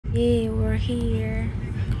Hey, we're here.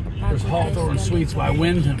 There's Hawthorne Suites by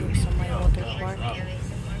Wyndham. Sa may water park.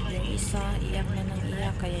 Yung isa, iyak na nang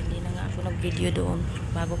iyak. Kaya hindi na nga ako nag-video doon.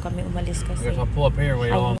 Bago kami umalis kasi. I'll pull up here.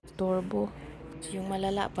 Wait, Ay, turbo. Yung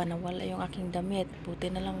malala pa, nawala yung aking damit.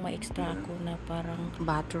 Buti na lang may extra ako na parang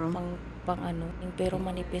bathroom. Pang ano. Pero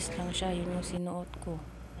manipis lang siya. Yun yung sinuot ko.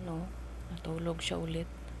 Ano, natulog siya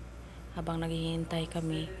ulit. Habang naghihintay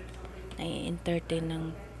kami. Nai-entertain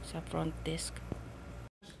ng sa front desk.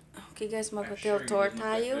 Okay guys, mag-hotel tour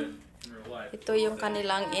tayo. Ito yung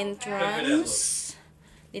kanilang entrance.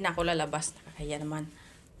 Hindi na ako lalabas, nakakaya naman.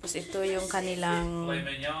 Tapos ito yung kanilang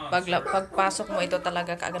pagpasok mo, ito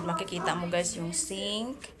talaga kaagad makikita mo guys yung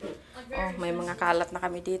sink. Oh, may mga kalat na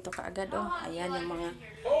kami dito kaagad. Oh, ayan yung mga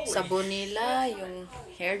sabon nila, yung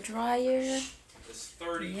hair dryer.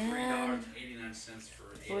 Ayan.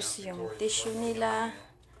 Tapos yung tissue nila.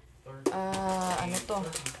 Ano to?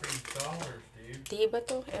 Tea ba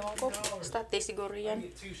to? Ewan ko. Basta tea siguro yan.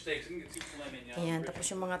 Ayan. Tapos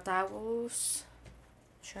yung mga towels.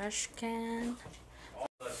 Trash can.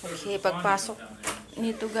 Okay. Pagpasok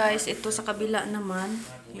nito guys, ito sa kabila naman.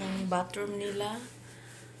 Yung bathroom nila.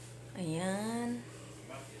 Ayan.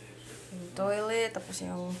 Yung toilet. Tapos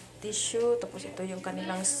yung tissue. Tapos ito yung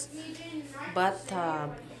kanilang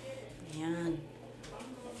bathtub. Ayan.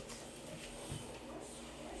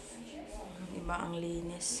 Diba ang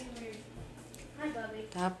linis?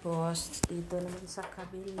 Tapos, dito naman sa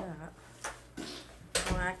kabila,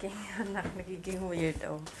 ang aking anak nagiging weird.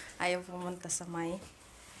 Oh. Ayaw pumunta sa may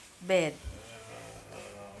bed.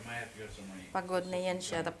 Pagod na yan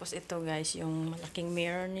siya. Tapos ito guys, yung malaking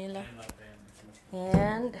mirror nila.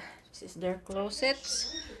 And, this is their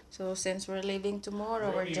closets. So, since we're leaving tomorrow,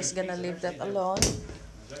 we're just gonna leave that alone.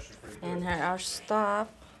 And here our stuff.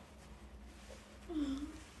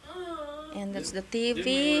 And that's the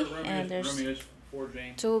TV. And there's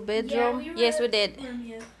 2 bedroom. Yes, we did.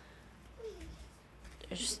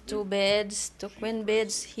 There's 2 beds, 2 queen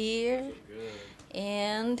beds here.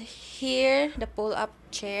 And here, the pull-up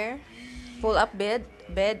chair. Pull-up bed.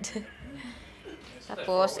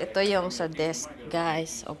 Tapos, ito yung sa desk,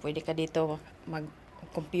 guys. O, pwede ka dito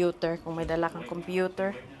mag-computer kung may dala kang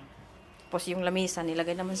computer. Tapos, yung lamisa,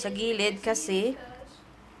 nilagay naman sa gilid kasi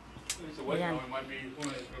ayan.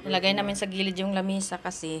 Nilagay namin sa gilid yung lamisa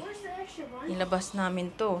kasi ilabas namin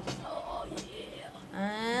to.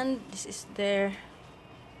 And this is the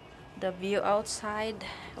view outside.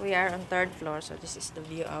 We are on 3rd floor, so this is the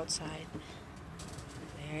view outside.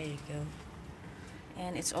 There you go.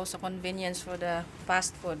 And it's also convenience for the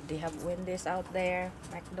fast food. They have Wendy's out there,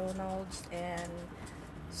 McDonald's, and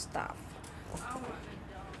stuff.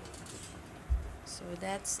 So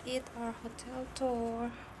that's it, our hotel tour.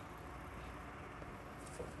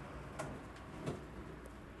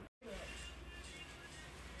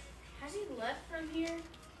 Has he left from here?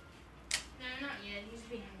 No, not yet. He's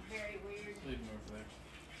being very weird. Leave him over there.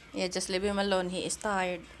 Yeah, just leave him alone. He is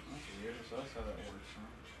tired. That's weird. So that's how that works,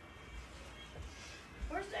 huh?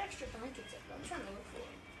 Where's the extra blankets at? I'm trying to look for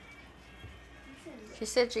them. She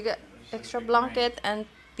said she got extra blanket and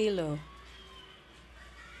pillow.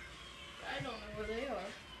 I don't know where they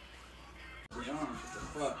are. The arms, what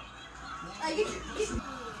the fuck?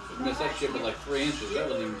 You missed that shit by like 3 inches.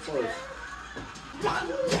 That wasn't even close.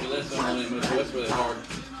 That's really hard.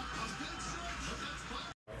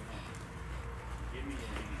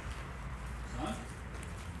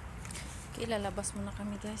 Okay, lalabas muna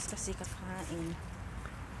kami guys kasi kakain.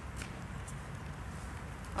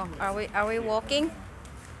 Oh, are we walking?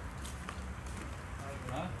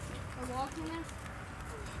 We're walking now?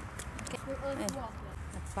 Okay. We're Ayun. walking.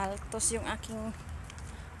 Nagpaltos yung aking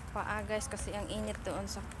paa guys kasi ang init doon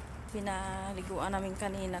sa pinaliguan namin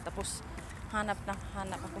kanina. Tapos hanap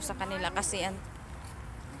ako sa kanila kasi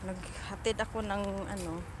naghatid ako ng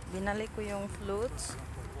binalik ko yung floats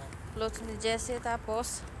ni Jessie.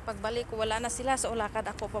 Tapos pagbalik ko wala na sila, so lakad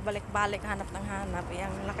ako pabalik-balik hanap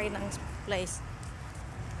yung laki ng place.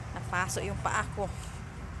 Napaso yung paa ko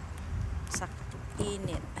sa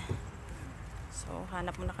init, so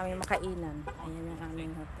hanap muna kami makainan. Ayan yung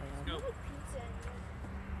aming hotel.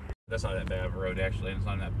 That's not that bad of a road actually. It's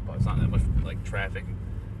not that much like traffic.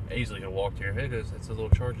 I easily could walk here. It's a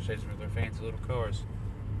little charging station with their fancy little cars.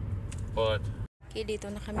 But okay,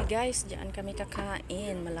 dito na kami guys. Diyan kami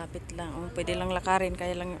kakain. Malapit lang. Oh, pwede lang lakarin.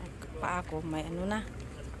 Kaya lang pa ako. May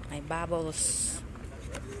may bubbles.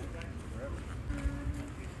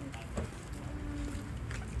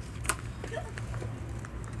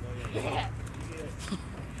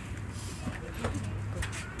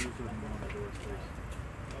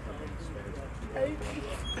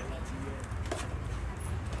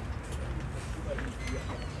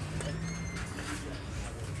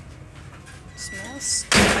 Smells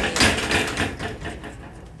good.